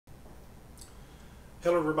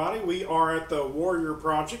Hello everybody, we are at the Warrior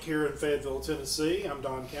Project here in Fayetteville, Tennessee. I'm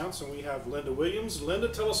Don Counts and we have Linda Williams. Linda,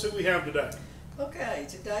 tell us who we have today. Okay,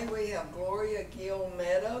 today we have Gloria Gill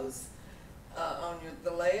Meadows on the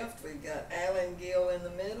left. We've got Alan Gill in the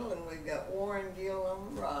middle, and we've got Warren Gill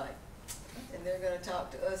on the right. And they're going to talk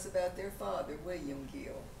to us about their father, William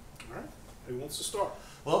Gill. All right, who wants to start?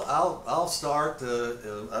 Well, I'll start.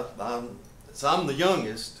 I'm the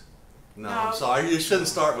youngest. No, I'm sorry. You shouldn't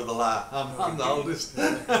start with a lie. I'm the oldest.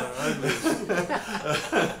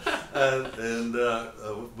 and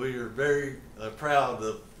we are very proud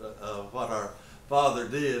of what our father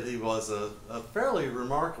did. He was a fairly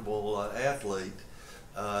remarkable athlete.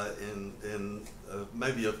 And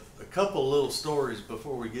maybe a couple little stories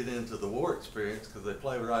before we get into the war experience, because they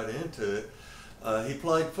play right into it. He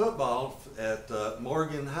played football at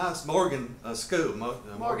Morgan School,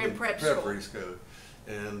 Morgan Preparatory School.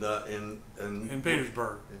 And in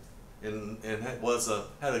Petersburg, and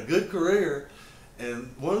had a good career.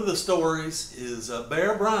 And one of the stories is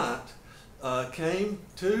Bear Bryant came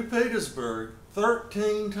to Petersburg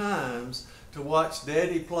 13 times to watch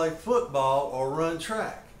Daddy play football or run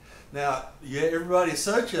track. Now, yeah, everybody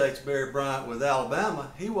associates Bear Bryant with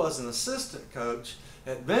Alabama. He was an assistant coach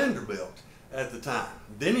at Vanderbilt at the time.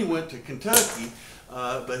 Then he went to Kentucky.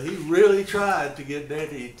 But he really tried to get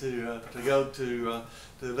Daddy to go to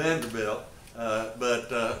Vanderbilt.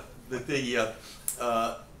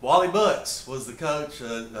 Wally Butts was the coach,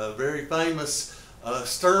 a very famous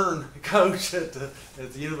stern coach at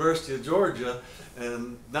the University of Georgia,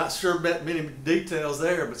 and not sure about many details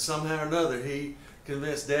there, but somehow or another he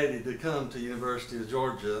convinced Daddy to come to University of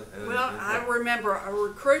Georgia. I remember a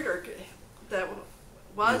recruiter that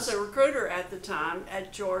was a recruiter at the time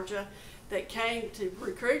at Georgia that came to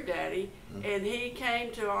recruit Daddy, and he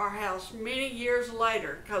came to our house many years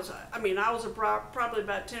later, because I was probably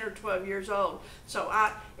about 10 or 12 years old. So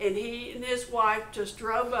he and his wife just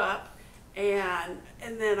drove up, and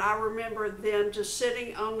then I remember them just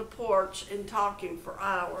sitting on the porch and talking for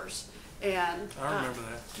hours. And I remember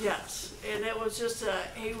that. Yes, and it was just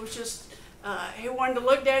he wanted to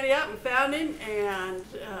look Daddy up and found him, and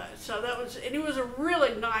and he was a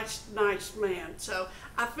really nice man. So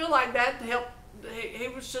I feel like that helped. He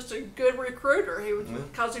was just a good recruiter. He was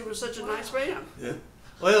because he was such a nice man. Yeah.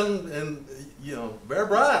 Well, and you know, Bear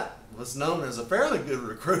Bryant was known as a fairly good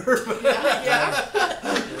recruiter. Yeah.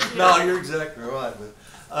 No, you're exactly right.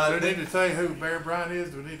 But Do we need to tell you who Bear Bryant is?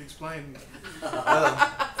 Do we need to explain?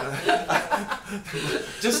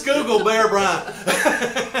 Just Google Bear Bryant.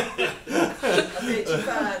 I bet you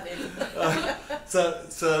find him.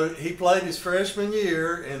 So he played his freshman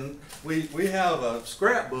year, and we have a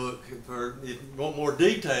scrapbook for if you want more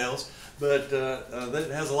details, but that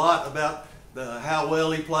has a lot about how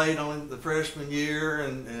well he played on the freshman year,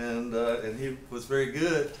 and he was very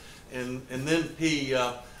good, and then he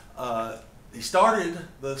started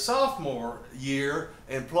the sophomore year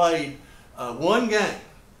and played one game.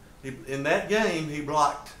 In that game, he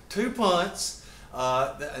blocked 2 punts.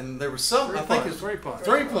 And there was some. I think it's 3 punts.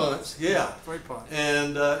 3 punts, yeah. 3 punts.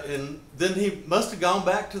 And then he must have gone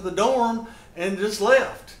back to the dorm and just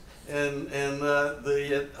left. And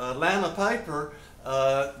the Atlanta paper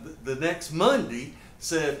the next Monday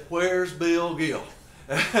said, "Where's Bill Gill?"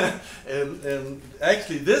 and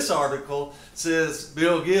actually, this article says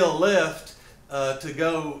Bill Gill left to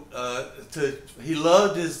go he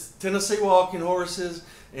loved his Tennessee walking horses,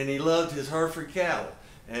 and he loved his Hereford cattle,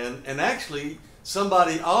 and actually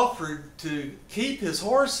somebody offered to keep his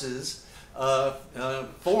horses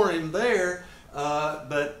for him there,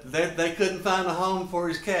 but they couldn't find a home for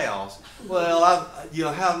his cows. Well,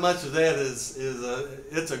 how much of that is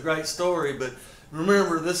it's a great story, but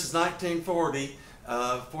remember, this is 1940,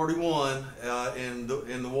 41, and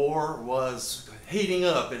the war was heating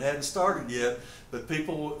up. It hadn't started yet, but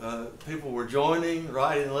people were joining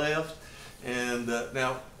right and left, and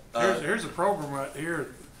now here's a program right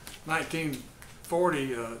here,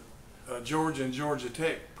 1940 Georgia and Georgia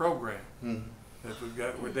Tech program that we've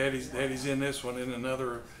got. Where Daddy's in this one. In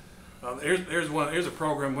another, here's a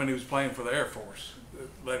program when he was playing for the Air Force.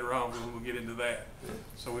 Later on, we'll get into that.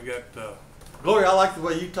 So we got. Gloria, I like the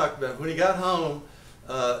way you talked about it. When he got home,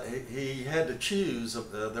 he had to choose.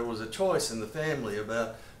 There was a choice in the family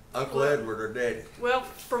about Uncle Edward or Daddy. Well,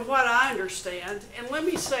 from what I understand, and let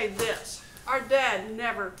me say this, our dad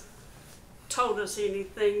never told us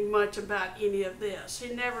anything much about any of this.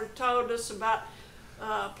 He never told us about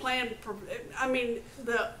playing.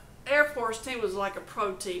 The Air Force team was like a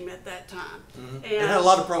pro team at that time. And it had a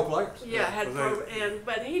lot of pro players. Yeah,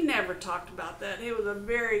 but he never talked about that. He was a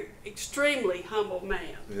very extremely humble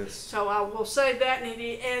man. Yes. So I will say that,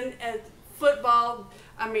 and football.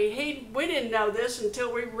 I mean, we didn't know this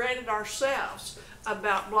until we read it ourselves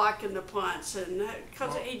about blocking the punts, and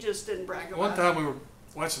because he just didn't brag about it. One time we were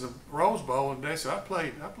watching the Rose Bowl, and they said, I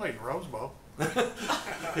played in the Rose Bowl.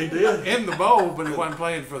 He did. In the bowl, but he wasn't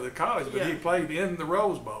playing for the college, but Yeah. he played in the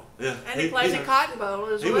Rose Bowl. Yeah. And he played the Cotton Bowl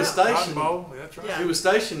as he well. was stationed. Cotton Bowl, that's right. Yeah. He was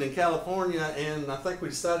stationed in California, and I think we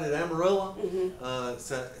decided Amarillo.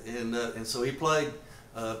 And so he played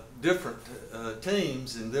different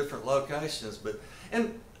teams in different locations.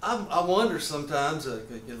 And I wonder sometimes,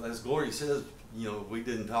 as Gloria says, we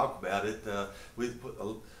didn't talk about it.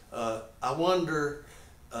 I wonder.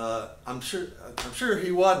 I'm sure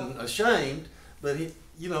he wasn't ashamed, but he,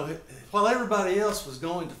 while everybody else was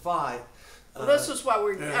going to fight. Well, this is why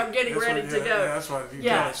I'm getting ready to go. Yeah, that's why you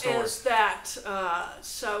tell that story. Is that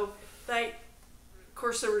so? Of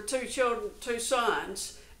course, there were two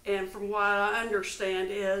sons, and from what I understand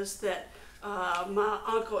is that my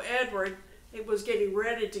Uncle Edward, it was getting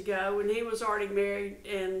ready to go, and he was already married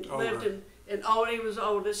and lived he was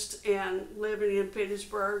oldest and living in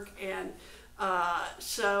Petersburg, and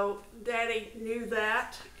so Daddy knew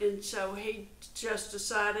that, and so he just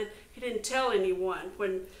decided he didn't tell anyone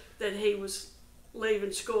that he was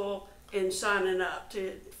leaving school and signing up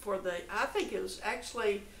for the. I think it was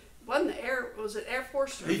actually wasn't the Air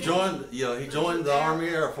Force? He joined the Army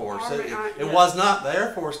Air Force. It yeah. was not, the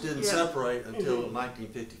Air Force didn't Yeah. separate until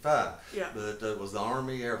 1955. Yeah. But it was the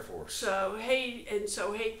Army Air Force. So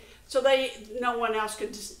no one else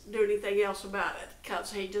could do anything else about it,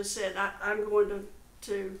 because he just said, I'm going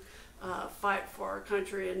to fight for our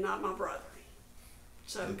country and not my brother.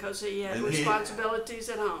 So because he had responsibilities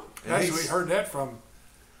at home. Actually, we heard that from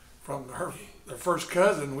their first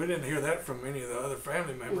cousin. We didn't hear that from any of the other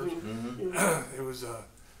family members. It was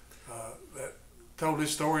that told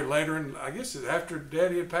his story later, and I guess after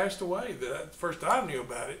Daddy had passed away. The first I knew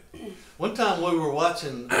about it. One time we were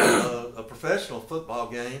watching a professional football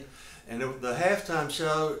game, and the halftime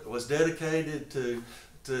show was dedicated to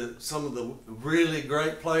some of the really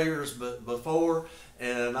great players before.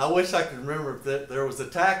 And I wish I could remember if there was a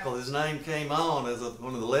tackle. His name came on as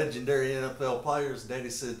one of the legendary NFL players. Daddy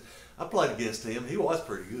said, I played against him. He was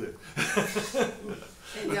pretty good.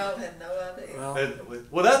 And y'all had no idea.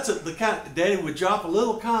 Well, that's the kind. Daddy would drop a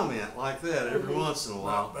little comment like that every once in a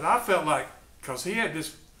while. But I felt like, because he had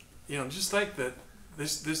this, just think that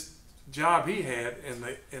this job he had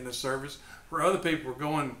in the service, where other people were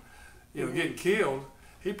going, getting killed,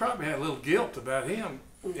 he probably had a little guilt about him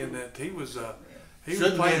in that he was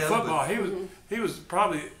playing football. He was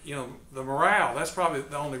probably, the morale. That's probably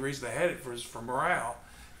the only reason they had it for morale.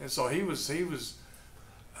 And so he was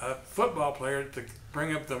a football player to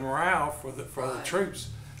bring up the morale for the troops,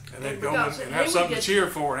 and they'd go and have something to cheer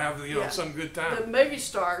for and have some good time. The movie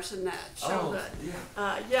stars and that show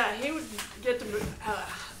that. He would get to.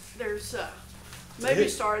 There's a movie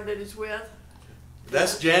star that he's with.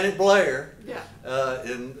 That's Janet Blair. Yeah.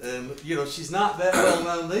 And she's not that well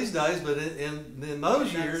known these days, but in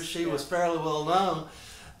those years she was fairly well known.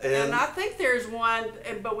 And I think there's one,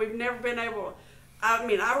 but we've never been able. I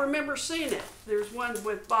mean, I remember seeing it. There's one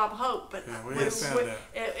with Bob Hope, but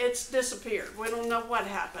it's disappeared. We don't know what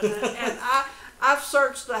happened. And I've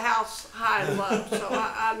searched the house high and low, so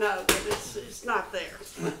I know that it's not there.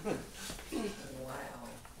 Wow.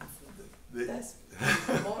 That's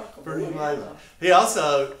remarkable. Pretty amazing. He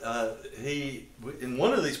also, in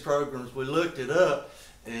one of these programs, we looked it up,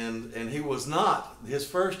 and he was not, his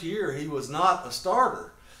first year, he was not a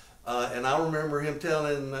starter. And I remember him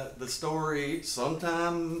telling the story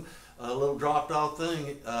sometime, a little dropped off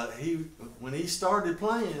thing. When he started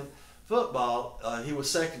playing football, he was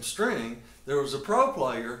second string. There was a pro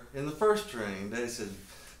player in the first string. They said,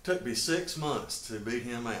 took me 6 months to beat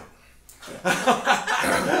him out.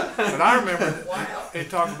 But I remember he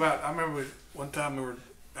talked about, I remember one time we were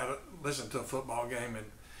listening to a football game, and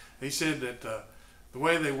he said that the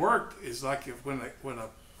way they worked is like when a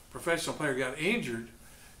professional player got injured,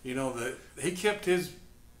 he kept his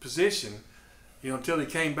position, until he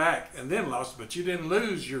came back and then lost it. But you didn't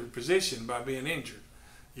lose your position by being injured.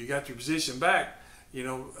 You got your position back,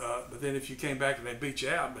 but then if you came back and they beat you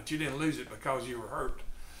out, but you didn't lose it because you were hurt.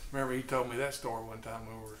 Remember, he told me that story one time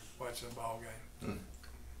when we were watching a ball game.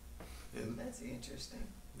 And that's interesting.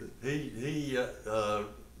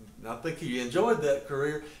 I think he enjoyed that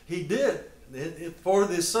career. He did. For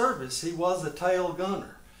this service, he was a tail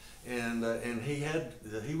gunner. And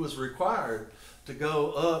he was required to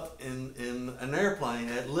go up in an airplane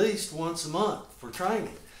at least once a month for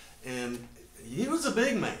training. And he was a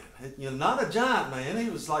big man, not a giant man. He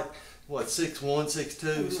was like, 6'1",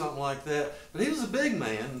 6'2", something like that. But he was a big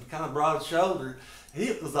man, kind of broad-shouldered.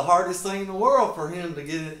 it was the hardest thing in the world for him to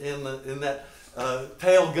get in that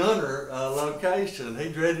tail gunner location. He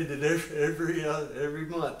dreaded it every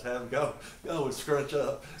month to have go and scrunch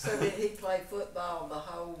up. So did he play football the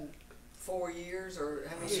whole 4 years, or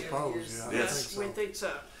how many years? Yeah, Yes. We think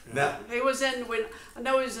so. Now, He was in, I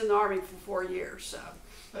know he was in the Army for 4 years, so,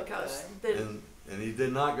 because Okay. then, and he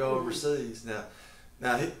did not go overseas.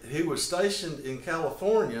 Now he was stationed in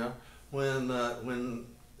California when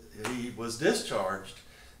he was discharged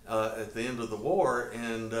at the end of the war,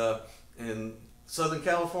 and Southern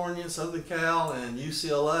California, Southern Cal, and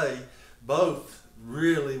UCLA both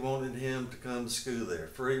really wanted him to come to school there.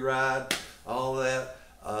 Free ride, all that,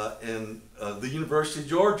 and the University of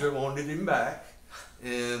Georgia wanted him back,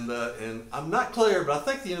 and I'm not clear, but I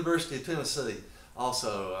think the University of Tennessee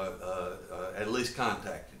also at least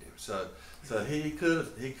contacted him. So he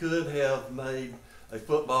could have made a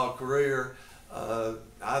football career. I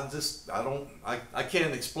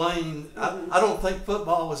can't explain. I don't think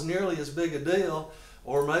football was nearly as big a deal,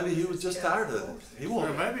 or maybe he was just tired of it. He Well,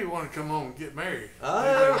 wanted. maybe he wanted to come home and get married.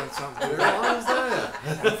 Oh, Maybe something to do. there was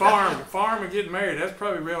that. And farm and getting married, that's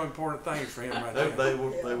probably real important things for him right there. They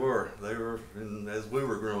were, and as we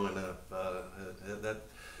were growing up,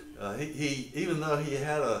 he even though he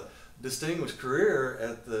had a distinguished career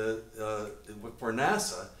at for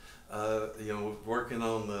NASA, working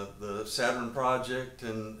on the Saturn project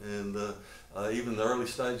and even the early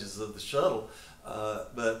stages of the shuttle,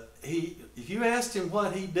 but if you asked him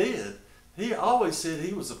what he did, he always said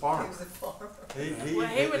he was a farmer. He was a farmer.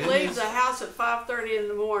 he would leave the house at 5:30 in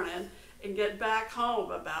the morning and get back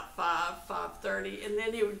home about 5:30, and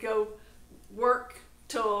then he would go work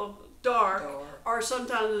till dark, or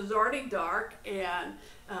sometimes it was already dark, and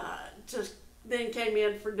just then came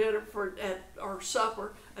in for dinner or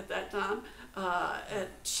supper at that time at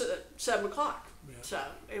 7 o'clock. Yeah. So,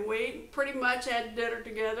 and we pretty much had dinner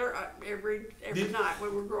together every night when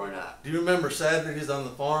we were growing up. Do you remember Saturdays on the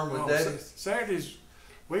farm with Daddy? Saturdays,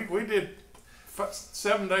 we did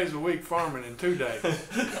 7 days a week farming in 2 days.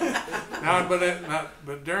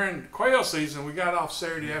 But during quail season, we got off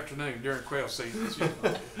Saturday afternoon during quail season.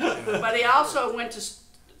 But he also went to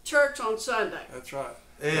church on Sunday. That's right.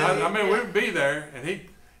 And I mean, we'd be there, and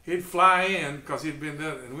he'd fly in because he'd been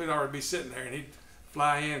there, and we'd already be sitting there, and he'd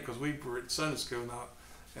fly in because we were at Sunday school now,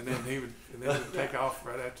 and then we'd take off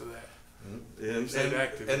right after that. Stayed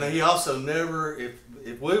active. And he also never, if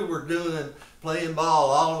we were playing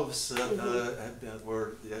ball, all of us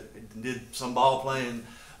did some ball playing,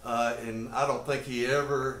 and I don't think he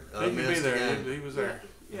ever He could be missed a there. game. He was there.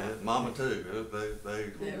 Yeah. Mama too.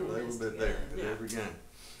 They were there at every game.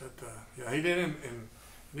 But he didn't, and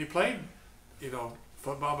he played,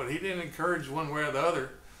 football, but he didn't encourage one way or the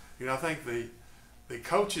other. I think the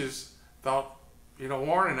coaches thought,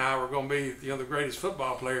 Warren and I were going to be, the greatest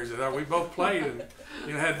football players that ever. We both played and,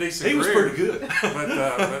 had decent He was careers. pretty good.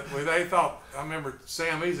 But they thought, I remember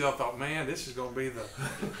Sam Ezel thought, man, this is going to be they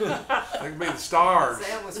could be the stars.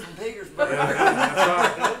 Sam was from Petersburg.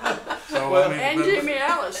 That's right. So, And Jimmy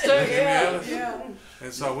Ellis too. Jimmy Ellis. Yeah.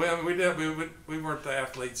 And so we weren't the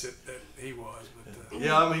athletes that he was. But,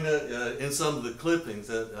 Yeah, I mean, in some of the clippings,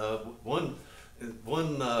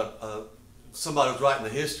 somebody was writing the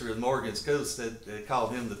history of Morgan School, said they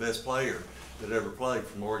called him the best player that ever played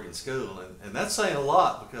for Morgan School, and that's saying a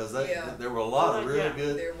lot because there were a lot of really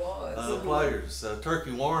good There was. players.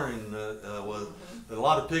 Turkey Warren was a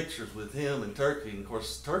lot of pictures with him and Turkey, and of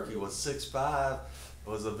course Turkey was 6'5",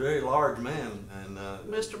 was a very large man, and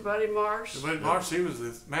Mr. Buddy Marsh. But Marsh, he was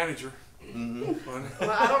the manager. Well,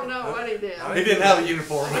 I don't know what he did. he didn't have a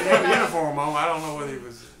uniform. He didn't have a uniform on. I don't know whether he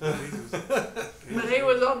was. But he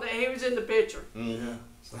was in the picture. Yeah.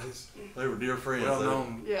 So he's They were dear friends. well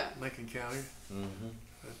known. Yeah. Lincoln County.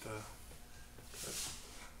 But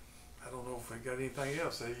I don't know if they got anything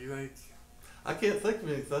else. I can't think of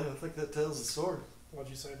anything. I think that tells the story.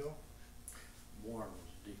 What'd you say, Bill? Warren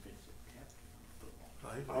was defensive captain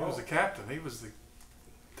of football. He was the captain. He was the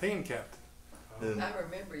team captain. And, I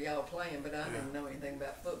remember y'all playing, but I didn't know anything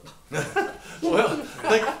about football. well,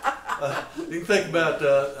 you can think about,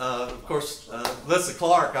 of course, Lissa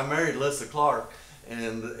Clark. I married Lissa Clark,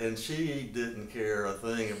 and she didn't care a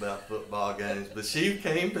thing about football games, but she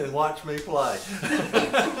came and watched me play.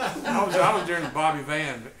 I was during the Bobby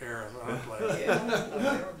Van era when I played. Yeah, I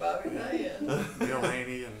remember Bobby Van. Bill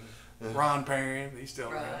Haney and Ron Perrin. He's still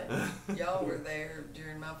around. Right. Y'all were there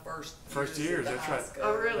during my first years, at the that's high right. school.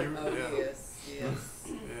 Oh, really? Oh, Yeah. yes.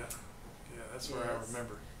 Yeah, that's where I Yes.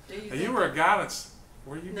 remember. Do you Now, think you were a guidance.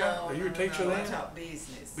 Were you? No, Were you a no, teacher no, I then? taught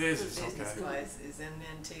business. Business, Business okay. classes, and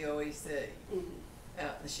then TOEC Mm-hmm.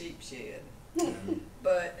 out in the sheep shed.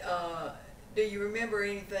 But Do you remember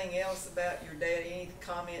anything else about your dad? Any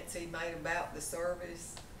comments he made about the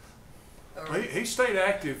service? Or, He stayed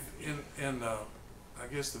active in I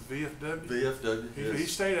guess the VFW. VFW. He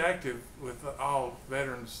Yes. stayed active with all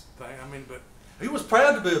veterans thing. I mean, but He was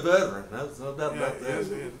proud to be a veteran. There's no doubt yeah, about that.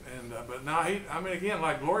 yes, but now I mean, again,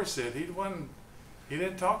 like Gloria said, he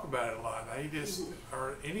didn't talk about it a lot. He just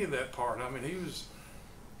or any of that part. I mean,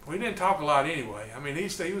 we didn't talk a lot anyway. I mean,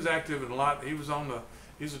 he was active in a lot. He was a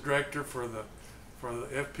director for the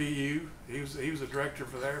FPU. He was a director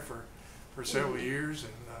for there for several years,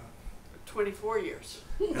 and 24 years.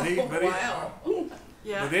 wow.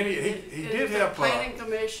 Yeah. But then he did help planning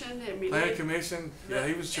commission. I mean, planning commission. Yeah,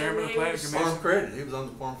 he was chairman of the planning commission. Farm credit. He was on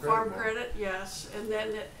the farm credit. farm board. credit, yes, and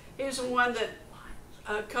then he was the one that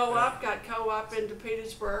got co-op into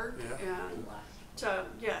Petersburg, Yeah. and so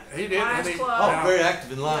yeah. He did, Lions and he- Club. Oh, very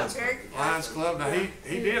active in Lions. Yeah, very Lions active. Club. Now Yeah.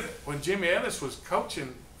 he did when Jimmy Ellis was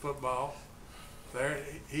coaching football. There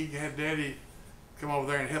he had Daddy come over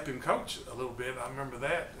there and help him coach a little bit. I remember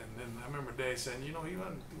that, and then I remember Daddy saying, you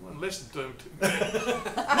wouldn't listen to him too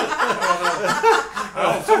much.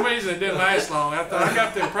 For some reason it didn't last long. I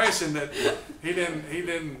got the impression that they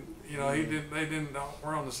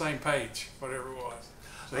were on the same page, whatever it was.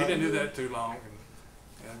 So he didn't do that too long.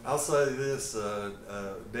 And I'll say this,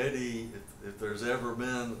 Daddy, if there's ever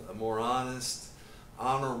been a more honest,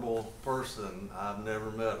 honorable person, I've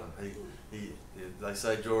never met him. They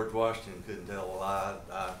say George Washington couldn't tell a lie.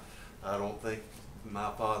 I don't think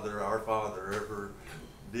our father ever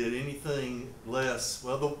did anything less.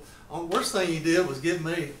 Well, the worst thing he did was give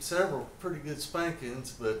me several pretty good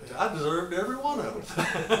spankings, but I deserved every one of them.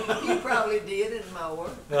 You probably did and more.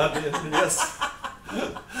 I did, yes.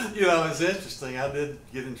 It's interesting. I did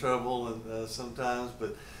get in trouble and sometimes,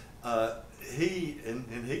 but he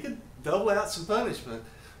could dole out some punishment,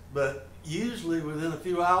 but usually within a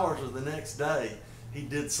few hours or the next day, he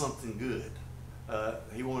did something good.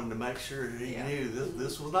 He wanted to make sure he knew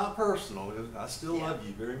this was not personal. I still love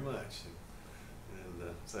you very much, and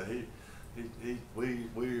so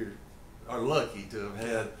we are lucky to have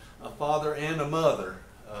had a father and a mother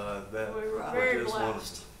that We were were very just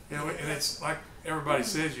blessed. wonderful. and it's like everybody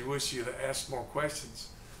says, you wish you'd asked more questions.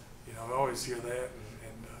 I always hear that,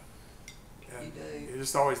 and You do. you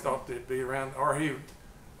just always thought they'd be around, or he would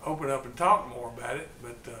open up and talk more about it.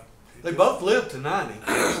 But They both lived to 90.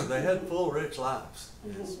 So they had full, rich lives.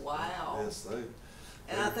 Yes. Wow. Yes,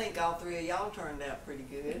 And I think all three of y'all turned out pretty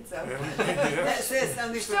good. So Yeah. that says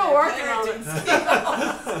something for Still their working on it.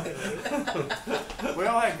 parenting skills. we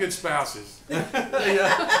all had good spouses. Yeah,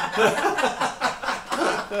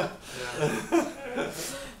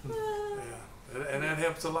 and that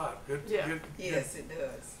helps a lot. Good, Yeah. good. Yes, it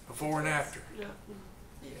does. Before and after. Yeah.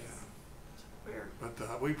 Yes. Fair.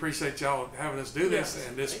 But we appreciate y'all having us do this Yes.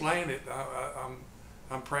 and displaying it.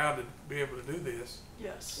 I'm proud to be able to do this.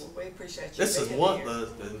 Yes. Well, we appreciate you This is being one, here.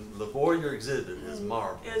 the Warrior exhibit is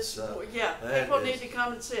marvelous. It's, So, yeah, that people is need to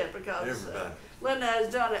come and see it because everybody. Linda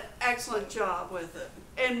has done an excellent job with it,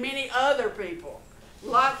 and many other people.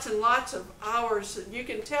 Lots and lots of hours. You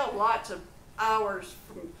can tell lots of hours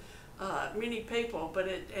from many people, but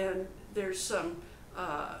and there's some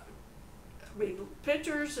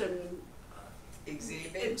pictures and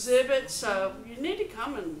exhibits. So you need to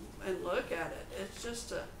come and look at it. It's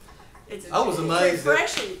just I was amazed that-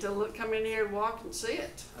 refreshing to come in here and walk and see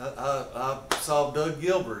it. I saw Doug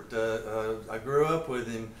Gilbert. I grew up with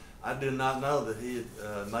him. I did not know that he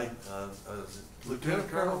had made Lieutenant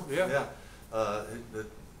Colonel. Yeah. I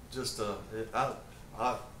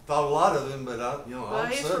thought a lot of him, but all Well, of a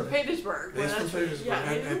he's from sudden. Petersburg. He's Well, from that's right. Petersburg. Yeah,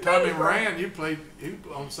 he's And from Tommy Petersburg. Moran, you played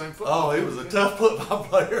on the same football. Oh, he was a tough football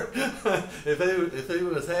player. if he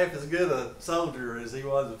was half as good a soldier as he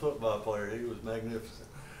was a football player, he was magnificent.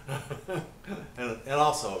 and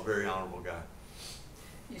also a very honorable guy.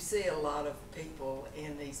 You see a lot of people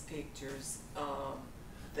in these pictures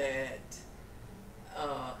that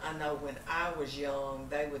I know when I was young,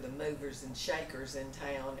 they were the movers and shakers in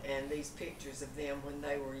town, and these pictures of them when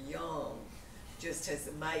they were young just has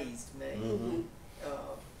amazed me. Mhm.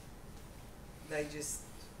 They just,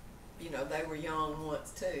 they were young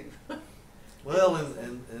once too. Well,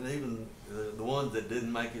 and even the ones that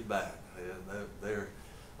didn't make it back, they're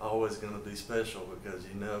always going to be special because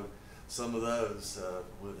some of those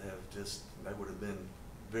they would have been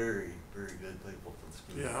very, very good people for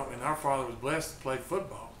the community. Yeah, and our father was blessed to play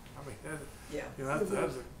football. I mean, Yeah. that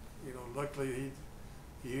was luckily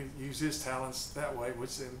he used his talents that way,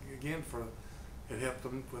 which then again it helped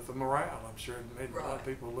them with the morale. I'm sure it made a lot of Right.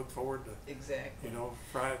 people look forward to Exactly.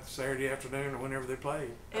 Friday, Saturday afternoon or whenever they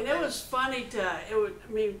played. And it was funny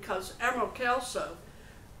because Admiral Kelso,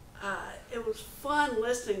 it was fun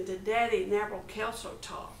listening to Daddy and Avril Kelso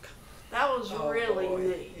talk. That was Oh, really boy.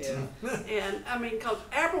 neat. Yeah. And I mean, because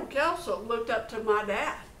Avril Kelso looked up to my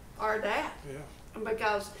dad, our dad, Yeah.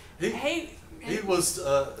 because He he was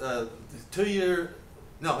 2 years.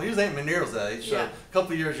 No, he was Aunt Manier's age, so Yeah. a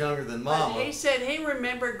couple of years younger than but Mama. he said he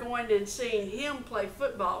remembered going and seeing him play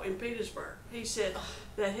football in Petersburg. He said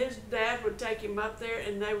that his dad would take him up there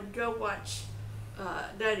and they would go watch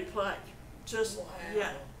Daddy play. Just Wow.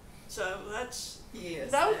 yeah. So that's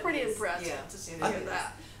Yes. that was pretty is- impressive yeah, to see it hear is.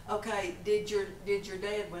 that. Okay, did your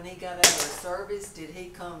dad, when he got out of the service, did he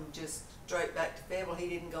come just straight back to Fayetteville? He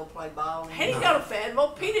didn't go play ball He didn't go to Fayetteville,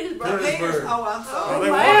 Petersburg. Petersburg. Oh, I'm Oh, sorry.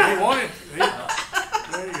 they man. wanted.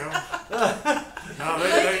 There you go. No,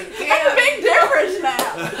 they That's a big difference now.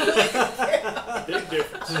 Big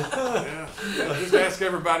difference. yeah. Just ask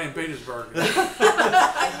everybody in Petersburg.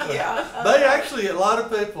 Yeah. They actually, a lot of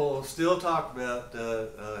people still talk about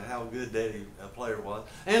how good Daddy player was,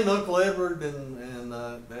 and Uncle Edward and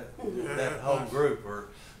that whole group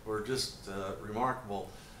were just remarkable.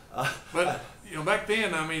 But you know, back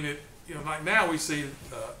then, I mean, like now we see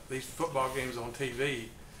these football games on TV.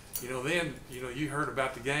 You know, then you heard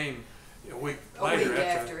about the game a week A later week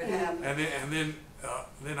after it happened. and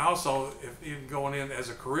then also if even going in as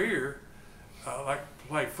a career, like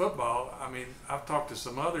play football. I mean, I've talked to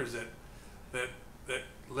some others that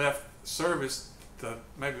left service to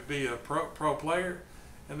maybe be a pro player,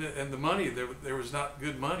 and the money there was not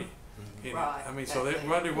good money. In it. Right, I mean, so back it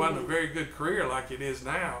then. wasn't a very good career like it is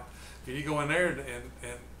now. If you go in there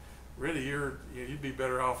and really you'd be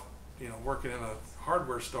better off working in a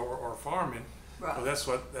hardware store or farming. Right.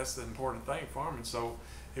 So that's the important thing, farming. So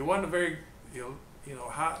it wasn't a very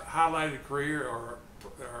highlighted career or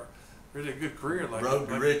really a good career like Road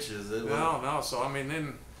to riches. It was. No. So I mean,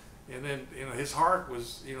 then his heart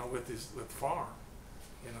was with the farm,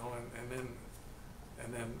 and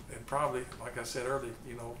then probably, like I said earlier,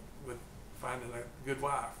 with finding a good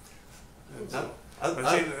wife. And so, but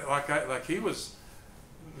see, like he was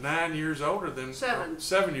 9 years older than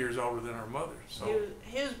 7 years older than our mother. So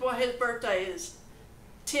His birthday is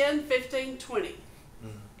 10/15/20,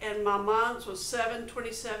 and my mom's was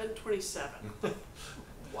 7/27/27.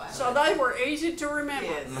 Wow. So they were easy to remember.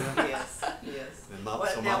 Yes. And Mama,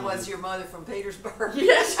 What, so now, Mama was your mother from Petersburg?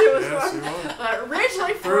 Yes, it was. Yes, it was.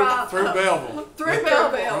 Originally through Belleville. Through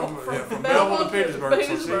Belleville. From Belleville to Petersburg.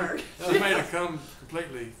 Petersburg. So she made it come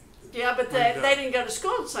completely. Yeah, but they didn't go to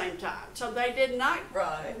school at the same time, so they did not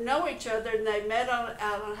Right. know each other, and they met out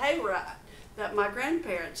on a hayride that my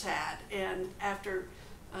grandparents had, and after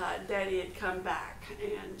Daddy had come back,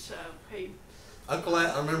 and so he. I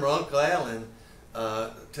remember Uncle Allen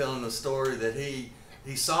telling the story that he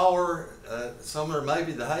saw her somewhere,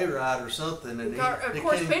 maybe the hayride or something, and Of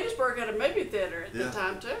course, Petersburg had a movie theater at the Yeah.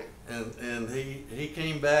 time too. and he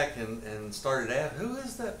came back and started asking, who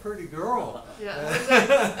is that pretty girl? Yeah.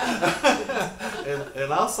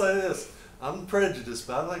 and I'll say this, I'm prejudiced,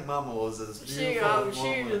 but I think Mama was as beautiful.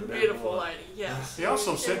 She was a beautiful lady. Yes. He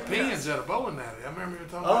also She set really was. pins at a bowling alley. I remember you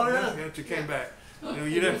talking Oh, about yeah. that after you came back.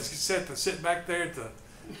 You'd have to sit back there at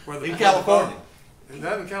where the In California. Is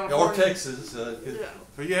that in Or California? Texas. Yeah.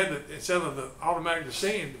 So you had to, instead of the automatic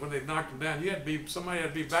machine, when they knocked them down, somebody had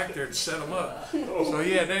to be back there to set them up. So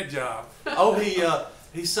he had that job. Oh,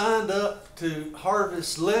 he signed up to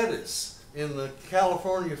harvest lettuce in the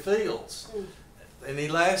California fields, and he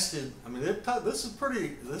lasted. I mean,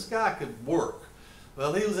 this guy could work.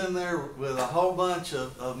 Well, he was in there with a whole bunch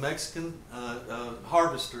of Mexican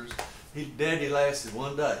harvesters. Daddy lasted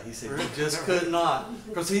one day. He said he just could not,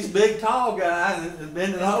 because he's a big, tall guy and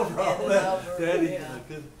bending over all Bending that. over, Daddy yeah.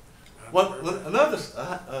 couldn't. Another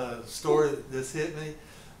story that's hit me,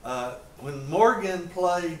 when Morgan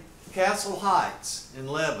played Castle Heights in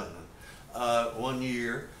Lebanon one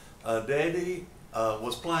year, Daddy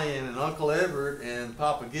was playing, and Uncle Edward and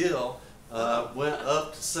Papa Gill went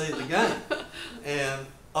up to see the game, and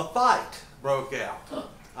a fight broke out.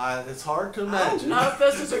 It's hard to I don't imagine. know if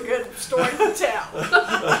this is a good story to tell.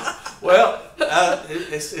 Well,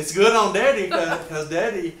 it's good on Daddy, because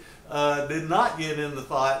Daddy did not get in the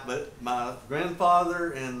fight, but my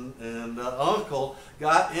grandfather and uncle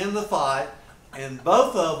got in the fight, and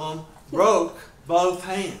both of them broke both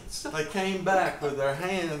hands. They came back with their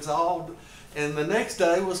hands all, and the next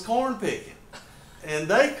day was corn picking, and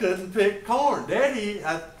they couldn't pick corn. Daddy,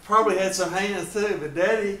 probably had some hands too, but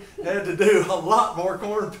Daddy had to do a lot more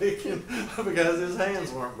corn picking because his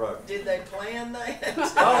hands weren't broken. Did they plan that?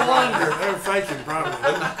 I wonder. They were faking probably.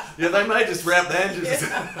 Yeah, they may just wrap the edges.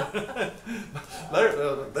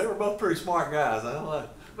 They were both pretty smart guys. I don't know.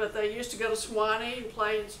 But they used to go to Swanee and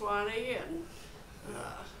play in Swanee, and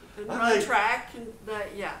and I run think- track and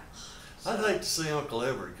that, yeah. I'd hate to see Uncle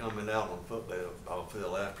Everett coming out on the football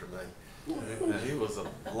field after me. He was a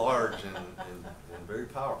large and very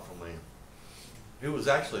powerful man. He was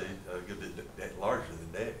actually a good bit larger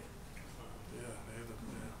than Daddy, Yeah,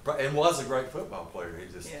 they had a- and was a great football player.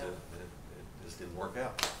 He just Yeah. it just didn't work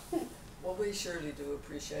out. Well, we surely do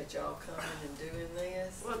appreciate y'all coming and doing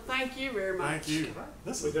this. Well, thank you very much. Thank you.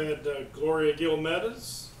 This We've is had Gloria Gill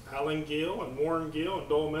Meadows, Alan Gill, and Warren Gill, and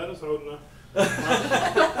Dole Meadows holding a.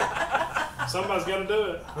 Somebody's got to do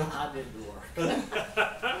it. I did the work.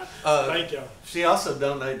 Thank y'all. She also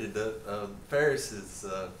donated Ferris's.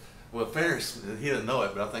 Well, Ferris, he didn't know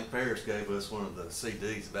it, but I think Ferris gave us one of the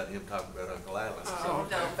CDs about him talking about Uncle Alan. Oh,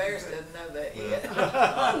 no, Ferris doesn't know that yet.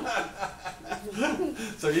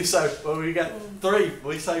 So you saved. Well, we got 3.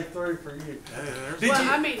 We saved 3 for you. Yeah, there's- Did Well, you-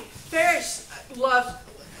 I mean, Ferris loves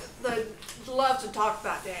to talk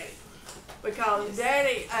about Daddy because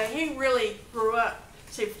Daddy, he really grew up.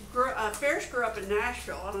 See, Ferris grew up in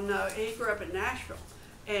Nashville. I don't know, he grew up in Nashville,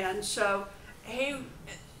 and so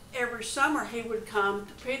every summer he would come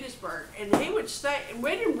to Petersburg and he would stay. And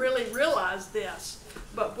we didn't really realize this,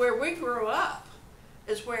 but where we grew up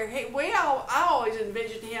is where I always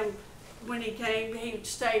envisioned him. When he came, he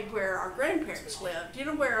stayed where our grandparents lived. You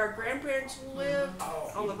know where our grandparents lived?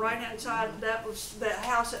 On the right-hand side, that was the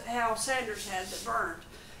house that Hal Sanders had that burned.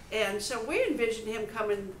 And so we envisioned him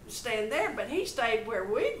coming, staying there, but he stayed where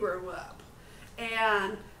we grew up.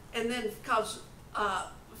 And then because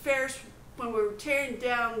Ferris, when we were tearing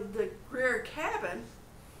down the Greer cabin,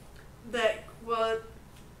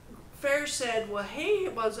 Ferris said, well, he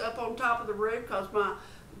was up on top of the roof because my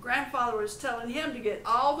grandfather was telling him to get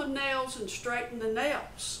all the nails and straighten the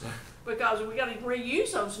nails because we got to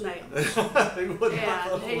reuse those nails.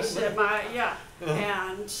 And he said,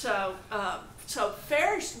 and so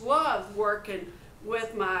Ferris loved working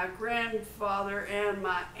with my grandfather and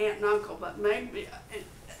my aunt and uncle, but maybe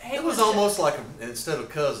It was almost like instead of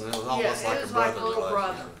cousin, it was almost like it was a like brother. a little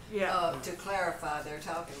brother. Yeah. To clarify, they're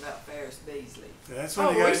talking about Ferris Beasley. Yeah, that's when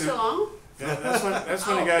Oh, he we're got still on? yeah, that's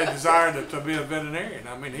when he got a desire to be a veterinarian.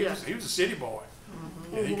 I mean, he Yeah. was a city boy.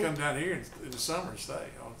 And he'd come down here in the summer and stay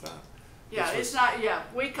all the time. Yeah, This it's not. Yeah,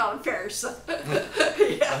 we call him Ferris.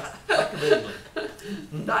 Yeah,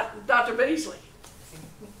 not Dr. Beasley.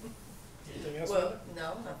 Anything else? Well,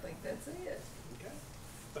 no, I think that's it. Okay.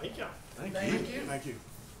 Thank y'all. Thank Thank you. you. Thank you.